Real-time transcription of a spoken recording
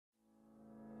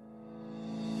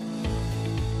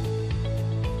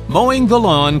Mowing the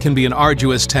lawn can be an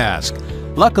arduous task.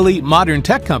 Luckily, modern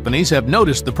tech companies have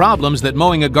noticed the problems that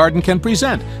mowing a garden can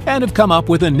present and have come up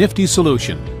with a nifty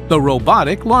solution: the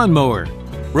robotic lawnmower.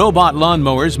 Robot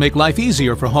lawnmowers make life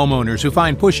easier for homeowners who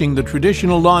find pushing the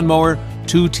traditional lawnmower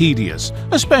too tedious,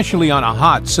 especially on a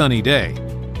hot, sunny day.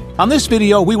 On this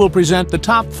video, we will present the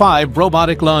top 5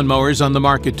 robotic lawnmowers on the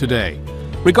market today.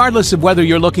 Regardless of whether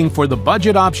you're looking for the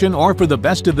budget option or for the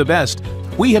best of the best,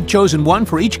 we have chosen one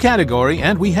for each category,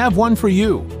 and we have one for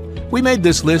you. We made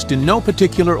this list in no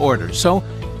particular order, so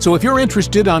if you're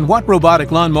interested on what robotic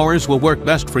lawnmowers will work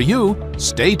best for you,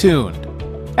 stay tuned.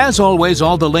 As always,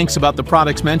 all the links about the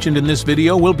products mentioned in this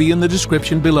video will be in the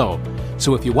description below.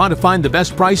 So if you want to find the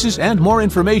best prices and more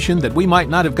information that we might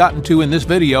not have gotten to in this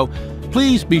video,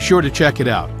 please be sure to check it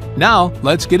out. Now,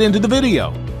 let's get into the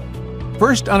video.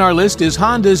 First on our list is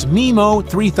Honda's Mower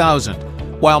 3000.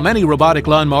 While many robotic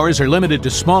lawnmowers are limited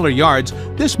to smaller yards,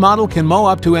 this model can mow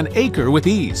up to an acre with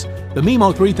ease. The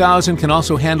Mower 3000 can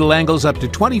also handle angles up to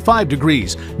 25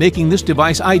 degrees, making this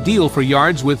device ideal for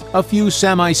yards with a few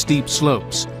semi-steep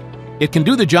slopes. It can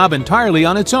do the job entirely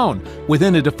on its own,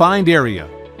 within a defined area.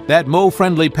 That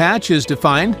mow-friendly patch is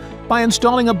defined by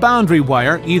installing a boundary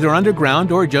wire either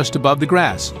underground or just above the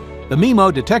grass. The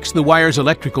Mower detects the wire's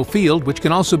electrical field, which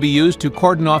can also be used to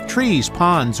cordon off trees,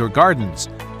 ponds, or gardens.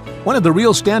 One of the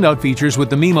real standout features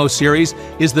with the Mower series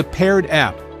is the paired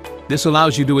app. This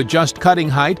allows you to adjust cutting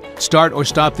height, start or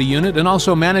stop the unit, and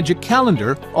also manage a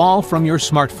calendar, all from your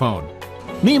smartphone.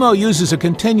 Mower uses a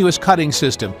continuous cutting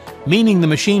system, meaning the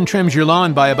machine trims your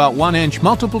lawn by about 1 inch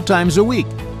multiple times a week.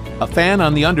 A fan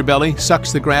on the underbelly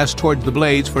sucks the grass towards the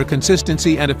blades for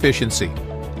consistency and efficiency.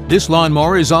 This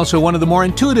lawnmower is also one of the more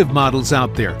intuitive models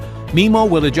out there. Mower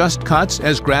will adjust cuts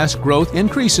as grass growth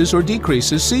increases or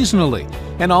decreases seasonally,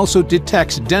 and also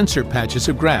detects denser patches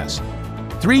of grass.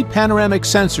 3 panoramic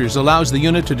sensors allows the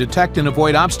unit to detect and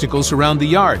avoid obstacles around the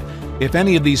yard. If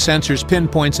any of these sensors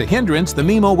pinpoints a hindrance, the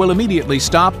Mower will immediately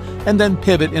stop and then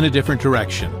pivot in a different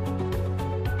direction.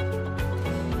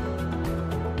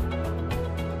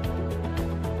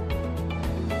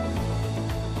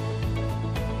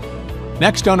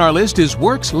 Next on our list is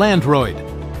WORX Landroid.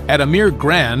 At a mere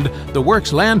grand, the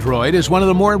WORX Landroid is one of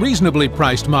the more reasonably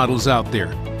priced models out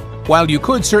there. While you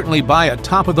could certainly buy a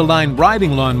top-of-the-line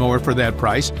riding lawnmower for that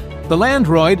price, the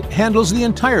Landroid handles the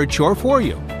entire chore for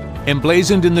you.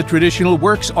 Emblazoned in the traditional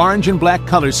WORX orange and black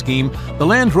color scheme, the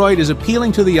Landroid is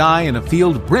appealing to the eye in a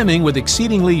field brimming with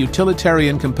exceedingly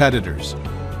utilitarian competitors.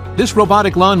 This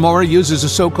robotic lawnmower uses a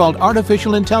so-called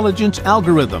artificial intelligence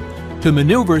algorithm to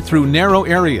maneuver through narrow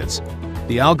areas.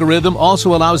 The algorithm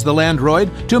also allows the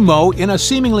Landroid to mow in a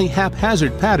seemingly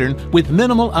haphazard pattern with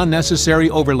minimal unnecessary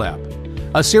overlap.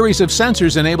 A series of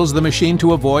sensors enables the machine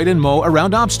to avoid and mow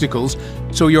around obstacles,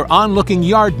 so your onlooking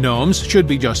yard gnomes should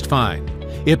be just fine.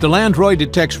 If the Landroid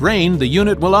detects rain, the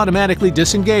unit will automatically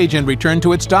disengage and return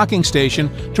to its docking station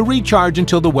to recharge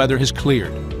until the weather has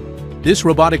cleared. This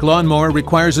robotic lawnmower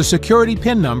requires a security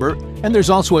PIN number, and there's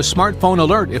also a smartphone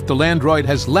alert if the Landroid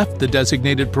has left the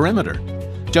designated perimeter,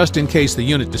 just in case the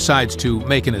unit decides to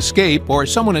make an escape or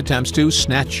someone attempts to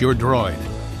snatch your droid.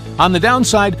 On the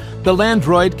downside, the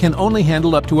Landroid can only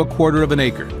handle up to 1/4 of an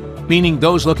acre, meaning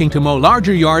those looking to mow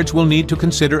larger yards will need to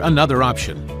consider another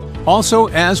option. Also,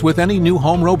 as with any new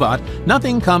home robot,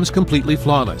 nothing comes completely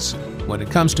flawless. When it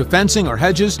comes to fencing or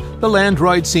hedges, the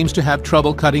Landroid seems to have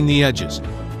trouble cutting the edges,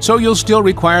 so you'll still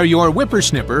require your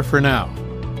whippersnipper for now.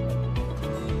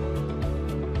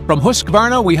 From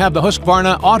Husqvarna, we have the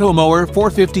Husqvarna Automower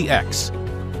 450X.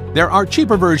 There are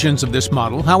cheaper versions of this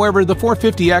model, however, the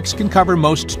 450X can cover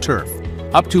most turf,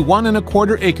 up to 1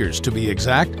 1/4 acres to be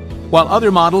exact. While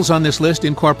other models on this list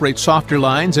incorporate softer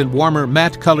lines and warmer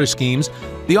matte color schemes,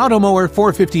 the Automower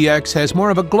 450X has more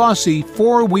of a glossy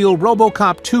 4-wheel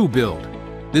Robocop 2 build.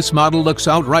 This model looks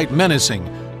outright menacing,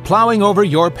 plowing over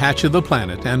your patch of the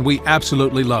planet, and we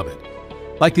absolutely love it.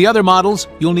 Like the other models,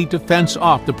 you'll need to fence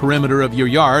off the perimeter of your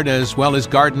yard as well as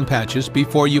garden patches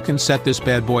before you can set this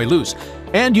bad boy loose.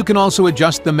 And you can also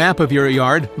adjust the map of your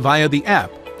yard via the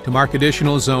app to mark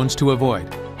additional zones to avoid.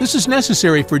 This is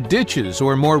necessary for ditches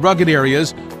or more rugged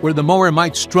areas where the mower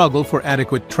might struggle for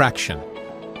adequate traction.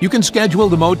 You can schedule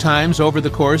the mow times over the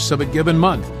course of a given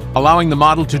month, allowing the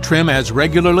model to trim as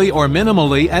regularly or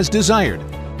minimally as desired.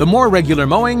 The more regular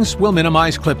mowings will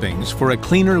minimize clippings for a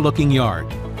cleaner-looking yard.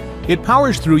 It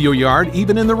powers through your yard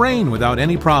even in the rain without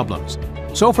any problems.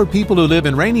 So for people who live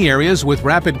in rainy areas with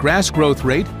rapid grass growth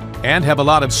rate and have a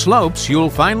lot of slopes, you'll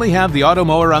finally have the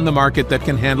Automower on the market that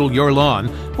can handle your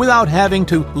lawn without having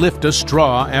to lift a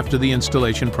straw after the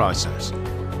installation process.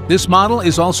 This model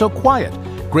is also quiet,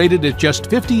 Rated at just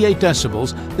 58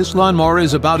 decibels, this lawnmower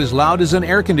is about as loud as an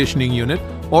air conditioning unit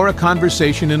or a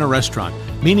conversation in a restaurant,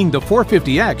 meaning the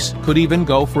 450X could even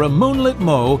go for a moonlit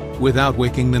mow without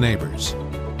waking the neighbors.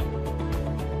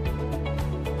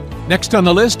 Next on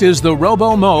the list is the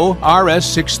Robomow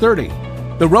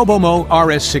RS630. The Robomow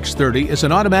RS630 is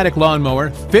an automatic lawnmower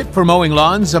fit for mowing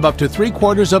lawns of up to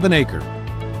 3/4 of an acre.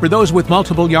 For those with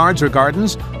multiple yards or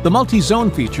gardens, the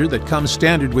multi-zone feature that comes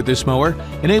standard with this mower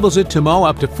enables it to mow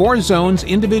up to 4 zones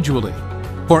individually.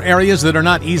 For areas that are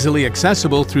not easily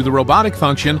accessible through the robotic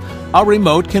function, a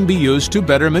remote can be used to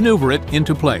better maneuver it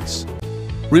into place.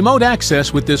 Remote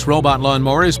access with this robot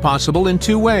lawnmower is possible in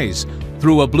 2 ways: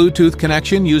 through a Bluetooth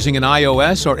connection using an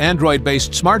iOS or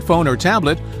Android-based smartphone or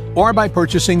tablet, or by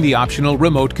purchasing the optional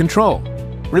remote control.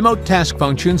 Remote task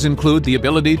functions include the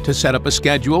ability to set up a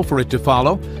schedule for it to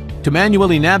follow, to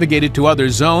manually navigate it to other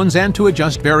zones, and to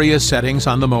adjust various settings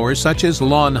on the mower such as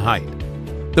lawn height.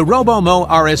 The Robomow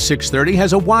RS630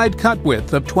 has a wide cut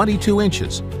width of 22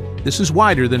 inches. This is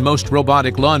wider than most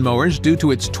robotic lawnmowers due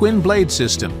to its twin blade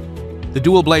system. The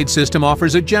dual blade system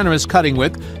offers a generous cutting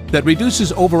width that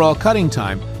reduces overall cutting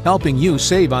time, helping you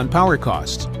save on power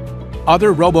costs.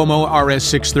 Other Robomow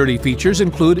RS630 features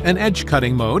include an edge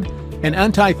cutting mode, an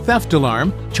anti-theft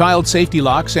alarm, child safety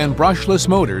locks, and brushless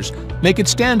motors make it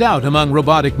stand out among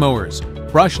robotic mowers.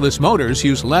 Brushless motors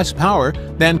use less power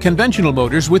than conventional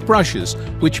motors with brushes,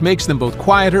 which makes them both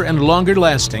quieter and longer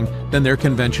lasting than their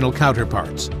conventional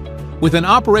counterparts. With an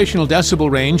operational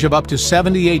decibel range of up to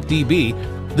 78 dB,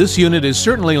 this unit is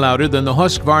certainly louder than the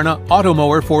Husqvarna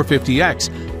Automower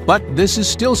 450X, but this is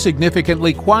still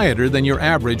significantly quieter than your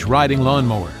average riding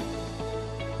lawnmower.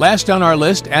 Last on our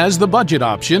list, as the budget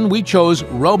option, we chose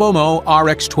Robomow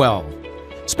RX12.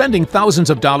 Spending thousands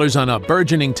of dollars on a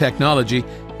burgeoning technology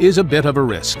is a bit of a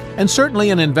risk, and certainly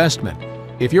an investment.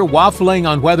 If you're waffling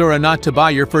on whether or not to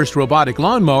buy your first robotic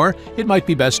lawnmower, it might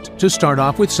be best to start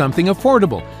off with something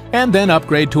affordable, and then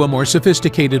upgrade to a more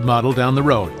sophisticated model down the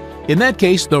road. In that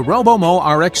case, the Robomow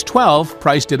RX12,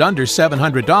 priced at under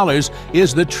 $700,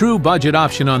 is the true budget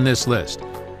option on this list.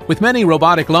 With many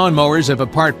robotic lawnmowers, if a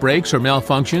part breaks or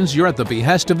malfunctions, you're at the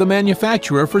behest of the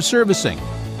manufacturer for servicing.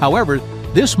 However,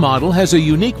 this model has a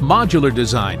unique modular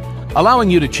design, allowing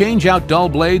you to change out dull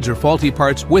blades or faulty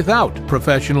parts without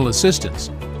professional assistance.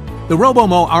 The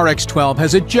Robomow RX12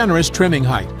 has a generous trimming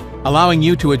height, allowing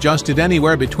you to adjust it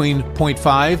anywhere between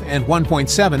 0.5 and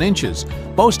 1.7 inches.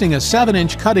 Boasting a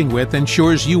 7-inch cutting width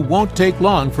ensures you won't take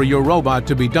long for your robot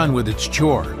to be done with its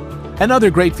chore.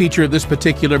 Another great feature of this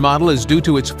particular model is due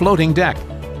to its floating deck.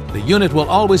 The unit will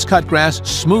always cut grass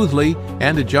smoothly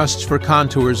and adjusts for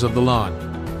contours of the lawn.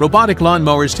 Robotic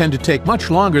lawnmowers tend to take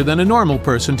much longer than a normal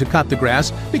person to cut the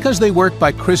grass because they work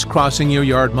by crisscrossing your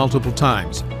yard multiple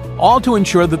times, all to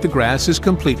ensure that the grass is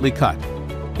completely cut.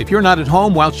 If you're not at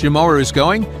home whilst your mower is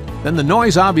going, then the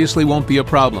noise obviously won't be a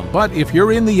problem, but if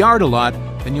you're in the yard a lot,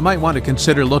 then you might want to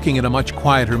consider looking at a much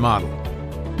quieter model.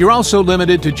 You're also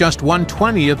limited to just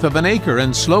 1/20th of an acre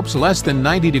and slopes less than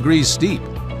 90 degrees steep.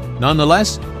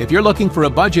 Nonetheless, if you're looking for a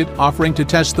budget offering to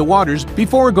test the waters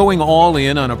before going all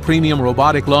in on a premium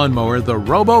robotic lawnmower, the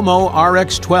Robomow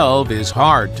RX12 is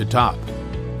hard to top.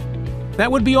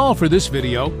 That would be all for this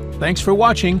video. Thanks for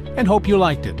watching and hope you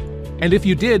liked it. And if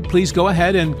you did, please go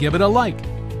ahead and give it a like.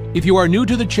 If you are new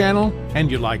to the channel and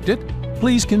you liked it,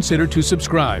 please consider to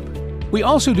subscribe. We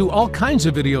also do all kinds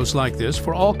of videos like this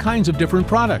for all kinds of different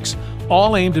products,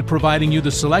 all aimed at providing you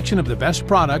the selection of the best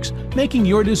products, making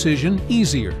your decision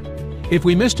easier. If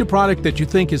we missed a product that you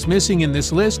think is missing in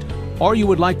this list, or you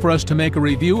would like for us to make a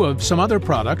review of some other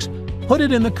products, put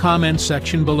it in the comments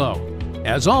section below.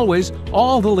 As always,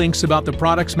 all the links about the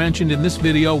products mentioned in this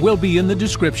video will be in the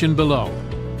description below.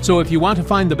 So if you want to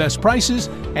find the best prices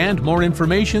and more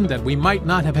information that we might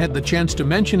not have had the chance to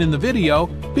mention in the video,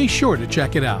 be sure to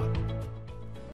check it out.